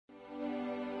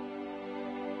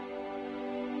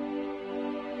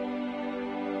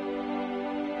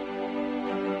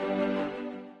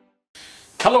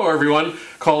Hello everyone,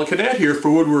 Colin Cadet here for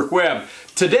WoodWorkWeb.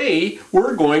 Today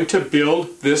we're going to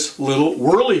build this little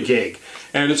whirligig,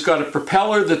 and it's got a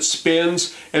propeller that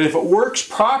spins, and if it works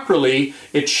properly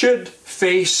it should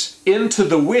face into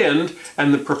the wind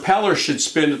and the propeller should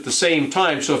spin at the same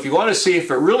time. So if you want to see if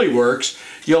it really works,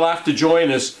 you'll have to join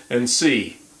us and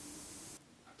see.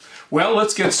 Well,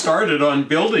 let's get started on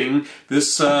building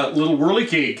this little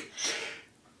whirligig.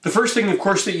 The first thing, of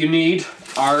course, that you need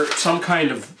are some kind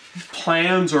of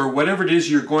plans or whatever it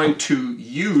is you're going to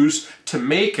use to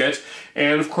make it,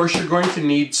 and of course you're going to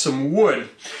need some wood.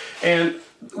 And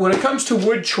when it comes to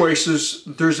wood choices,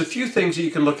 there's a few things that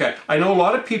you can look at. I know a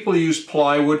lot of people use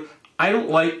plywood. I don't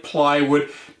like plywood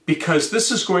because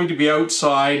this is going to be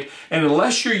outside, and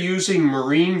unless you're using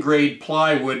marine grade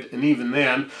plywood, and even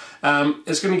then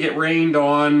it's going to get rained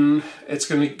on, it's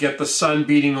going to get the sun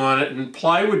beating on it, and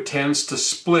plywood tends to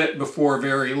split before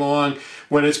very long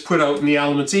when it's put out in the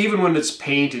elements. Even when it's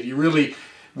painted, you really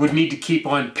would need to keep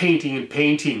on painting and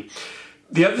painting.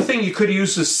 The other thing you could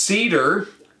use is cedar,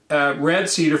 red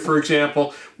cedar for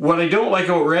example. What I don't like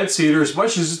about red cedar, as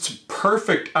much as it's a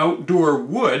perfect outdoor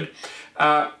wood,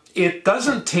 it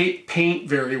doesn't take paint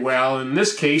very well. In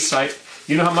this case,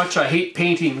 you know how much I hate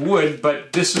painting wood,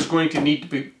 but this is going to need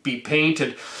to be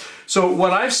painted. So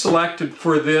what I've selected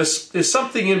for this is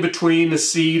something in between the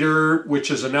cedar,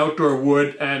 which is an outdoor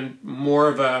wood, and more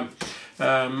of a,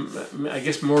 I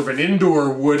guess more of an indoor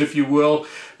wood, if you will.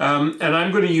 And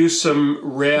I'm going to use some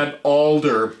red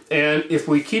alder. And if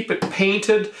we keep it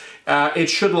painted, it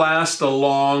should last a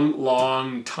long,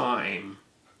 long time.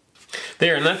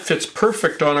 There, and that fits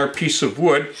perfect on our piece of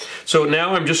wood. So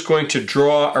now I'm just going to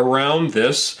draw around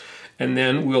this, and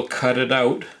then we'll cut it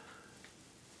out.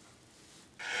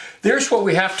 There's what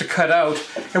we have to cut out,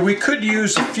 and we could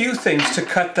use a few things to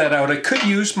cut that out. I could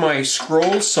use my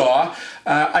scroll saw.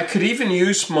 I could even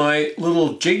use my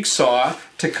little jigsaw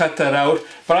to cut that out,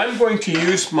 but I'm going to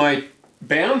use my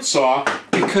bandsaw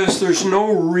because there's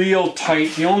no real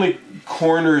tight. The only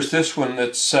corner is this one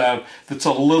that's a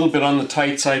little bit on the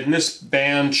tight side, and this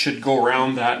band should go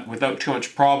around that without too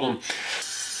much problem.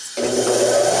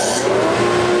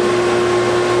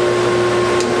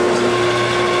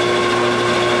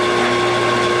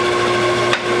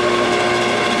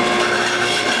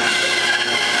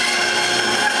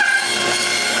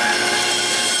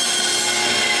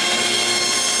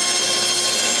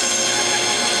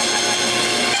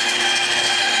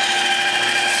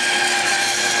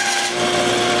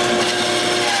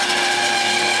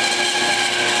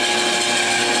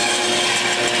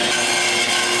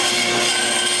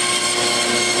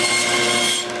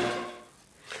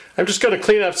 I'm just going to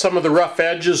clean up some of the rough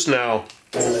edges now.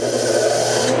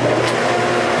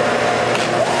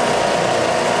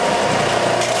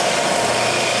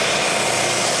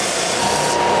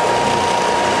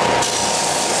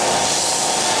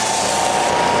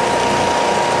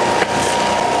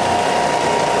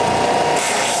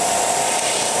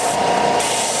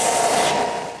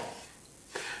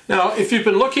 Now, if you've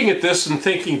been looking at this and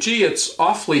thinking, gee, it's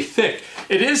awfully thick,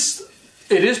 it is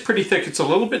pretty thick. It's a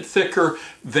little bit thicker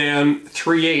than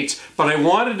 3/8, but I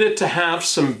wanted it to have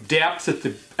some depth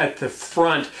at the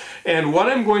front. And what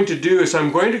I'm going to do is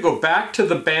I'm going to go back to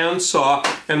the bandsaw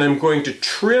and I'm going to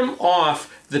trim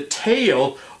off the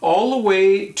tail all the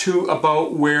way to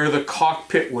about where the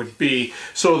cockpit would be,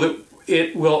 so that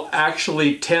it will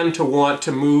actually tend to want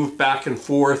to move back and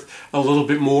forth a little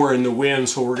bit more in the wind.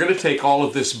 So we're going to take all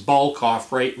of this bulk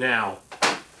off right now.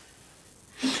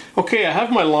 Okay, I have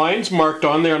my lines marked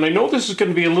on there, and I know this is going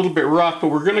to be a little bit rough, but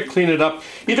we're going to clean it up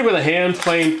either with a hand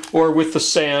plane or with the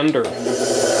sander.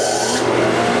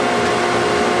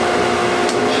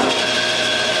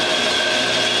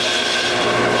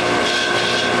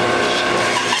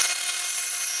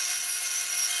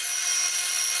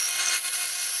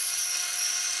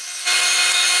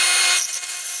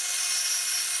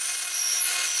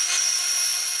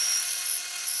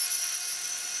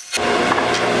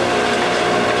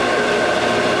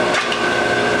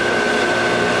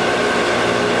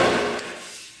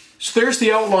 So there's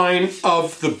the outline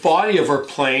of the body of our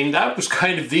plane. That was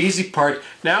kind of the easy part.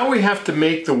 Now we have to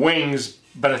make the wings,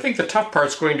 but I think the tough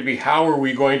part's going to be how are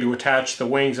we going to attach the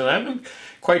wings, and I haven't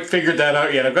quite figured that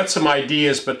out yet. I've got some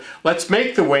ideas, but let's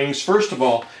make the wings first of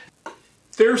all.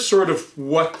 There's sort of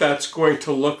what that's going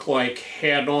to look like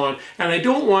head on, and I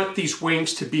don't want these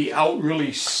wings to be out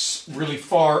really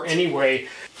far anyway.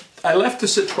 I left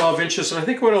this at 12 inches, and I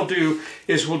think what I'll do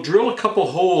is we'll drill a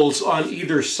couple holes on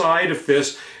either side of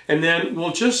this, and then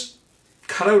we'll just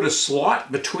cut out a slot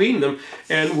between them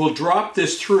and we'll drop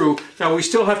this through. Now we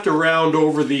still have to round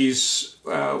over these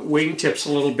wingtips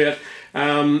a little bit,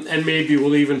 and maybe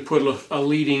we'll even put a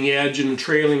leading edge and a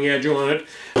trailing edge on it.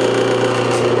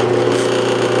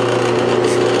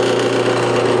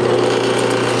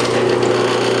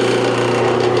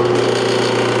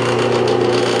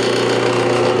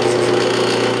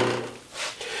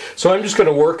 So I'm just going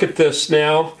to work at this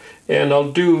now, and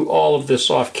I'll do all of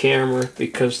this off camera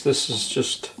because this is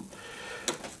just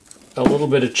a little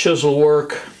bit of chisel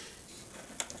work.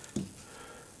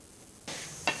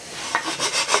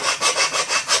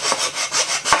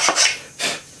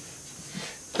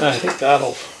 I think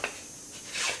that'll...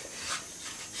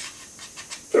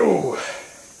 Oh,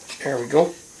 there we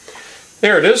go.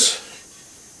 There it is.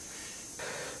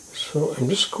 So I'm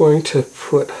just going to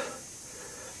put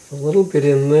a little bit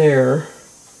in there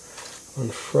on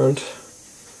front,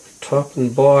 top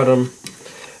and bottom,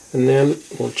 and then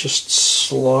we'll just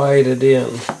slide it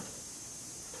in.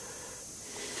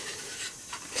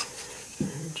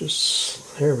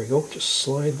 Just, there we go, just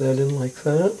slide that in like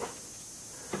that.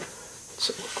 What's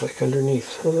it look like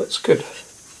underneath? Oh, that's good.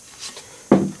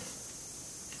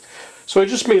 So I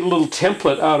just made a little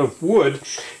template out of wood,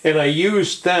 and I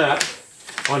used that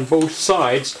on both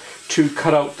sides to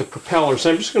cut out the propellers.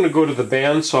 I'm just going to go to the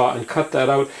bandsaw and cut that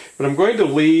out, but I'm going to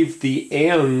leave the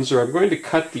ends, or I'm going to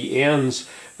cut the ends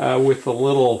with a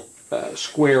little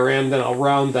square end, then I'll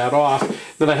round that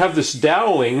off. Then I have this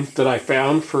doweling that I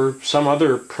found for some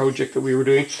other project that we were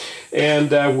doing,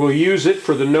 and we'll use it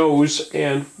for the nose,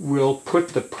 and we'll put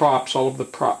the props, all of the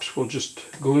props, we'll just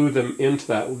glue them into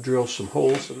that. We'll drill some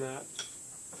holes in that.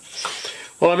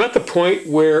 Well, I'm at the point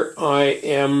where I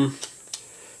am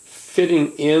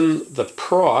fitting in the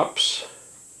props,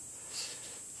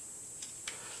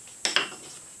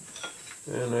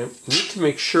 and I need to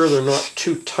make sure they're not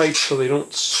too tight so they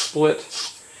don't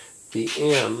split the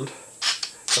end,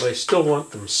 but I still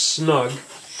want them snug.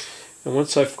 And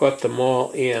once I've got them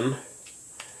all in,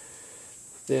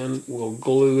 then we'll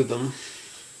glue them.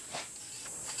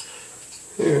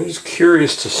 I'm just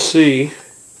curious to see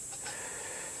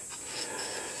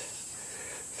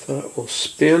if that will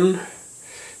spin.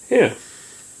 Yeah,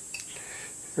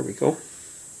 there we go.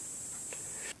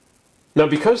 Now,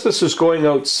 because this is going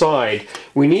outside,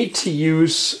 we need to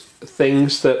use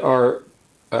things that are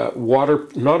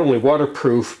not only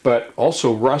waterproof but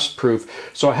also rust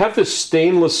proof. So I have this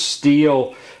stainless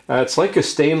steel, it's like a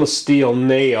stainless steel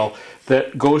nail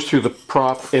that goes through the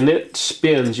prop, and it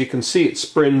spins. You can see it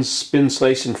spins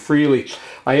nice and freely.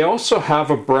 I also have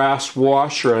a brass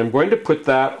washer. I'm going to put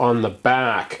that on the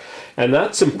back. And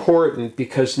that's important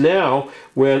because now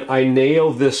when I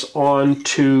nail this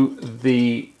onto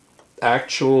the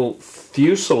actual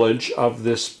fuselage of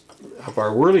our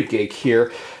whirligig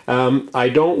here, I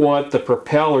don't want the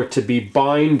propeller to be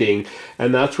binding,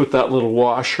 and that's what that little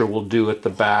washer will do at the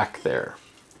back there.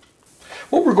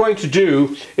 What we're going to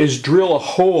do is drill a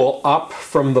hole up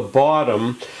from the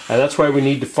bottom, and that's why we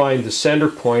need to find the center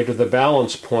point or the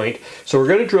balance point. So we're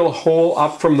going to drill a hole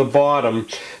up from the bottom.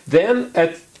 Then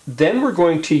we're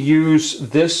going to use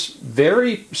this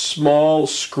very small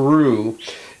screw,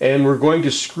 and we're going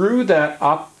to screw that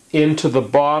up into the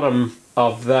bottom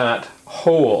of that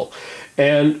hole.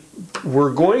 And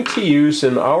we're going to use,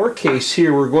 in our case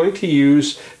here, we're going to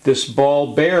use this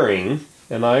ball bearing,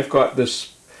 and I've got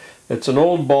this. It's an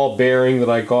old ball bearing that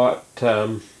I got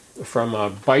from a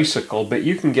bicycle, but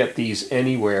you can get these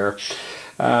anywhere,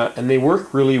 and they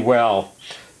work really well.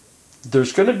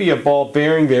 There's going to be a ball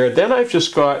bearing there. Then I've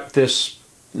just got this,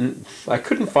 I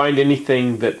couldn't find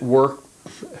anything that worked,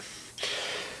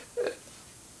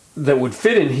 that would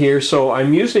fit in here, so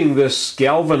I'm using this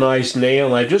galvanized nail,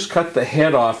 and I just cut the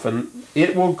head off, and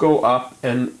it will go up,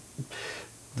 and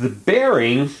the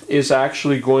bearing is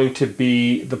actually going to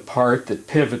be the part that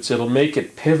pivots. It'll make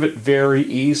it pivot very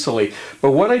easily.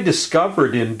 But what I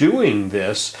discovered in doing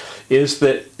this is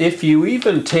that if you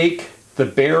even take the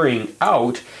bearing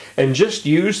out and just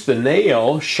use the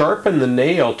nail, sharpen the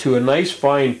nail to a nice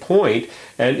fine point,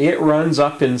 and it runs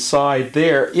up inside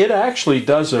there, it actually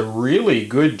does a really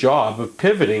good job of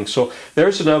pivoting. So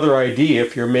there's another idea.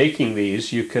 If you're making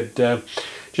these, you could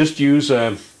just use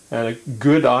a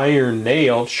good iron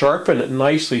nail, sharpen it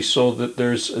nicely so that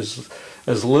there's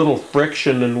as little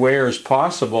friction and wear as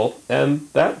possible, and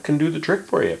that can do the trick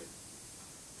for you.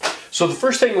 So the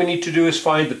first thing we need to do is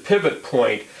find the pivot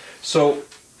point. So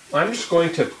I'm just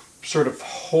going to sort of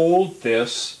hold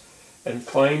this and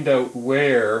find out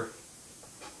where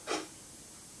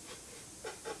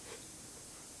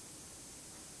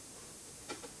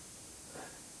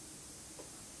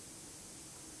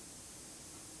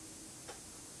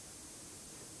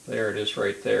there it is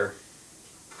right there.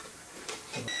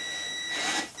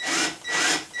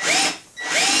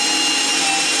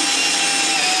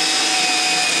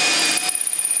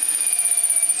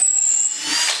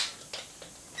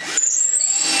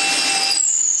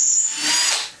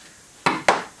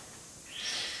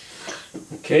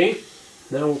 Okay,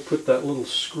 now we'll put that little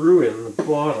screw in the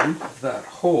bottom of that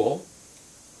hole.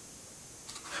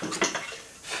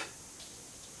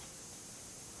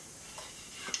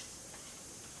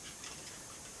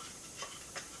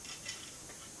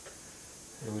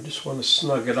 And we just want to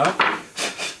snug it up.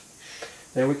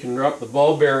 Then we can drop the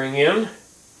ball bearing in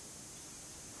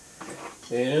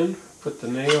and put the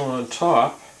nail on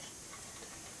top.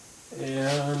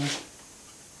 And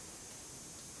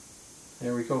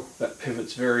there we go. That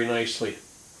pivots very nicely.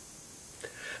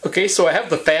 Okay, so I have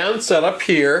the fan set up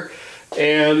here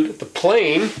and the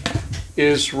plane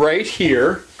is right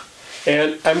here.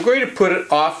 And I'm going to put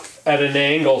it off at an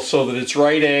angle so that it's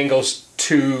right angles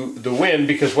to the wind,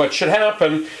 because what should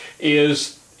happen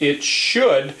is it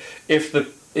should, if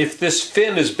this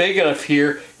fin is big enough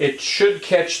here, it should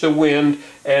catch the wind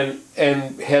and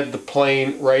head the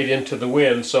plane right into the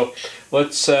wind. So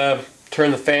let's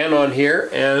turn the fan on here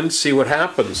and see what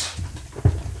happens.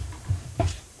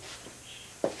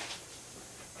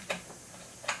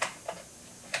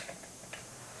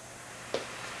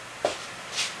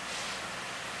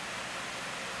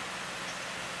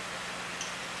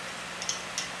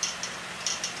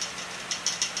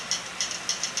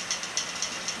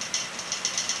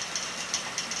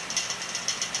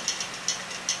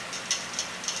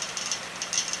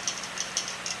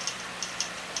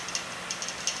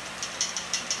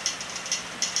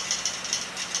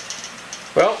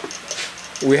 Well,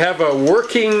 we have a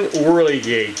working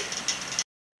whirligig.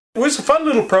 It was a fun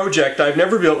little project. I've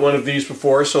never built one of these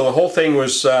before, so the whole thing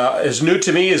was as new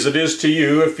to me as it is to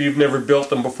you if you've never built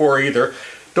them before either.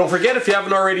 Don't forget, if you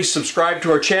haven't already subscribed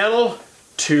to our channel,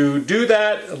 to do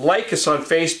that. Like us on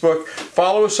Facebook,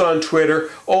 follow us on Twitter,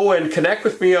 and connect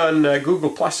with me on Google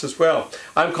Plus as well.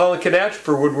 I'm Colin Cadet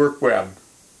for WoodWorkWeb.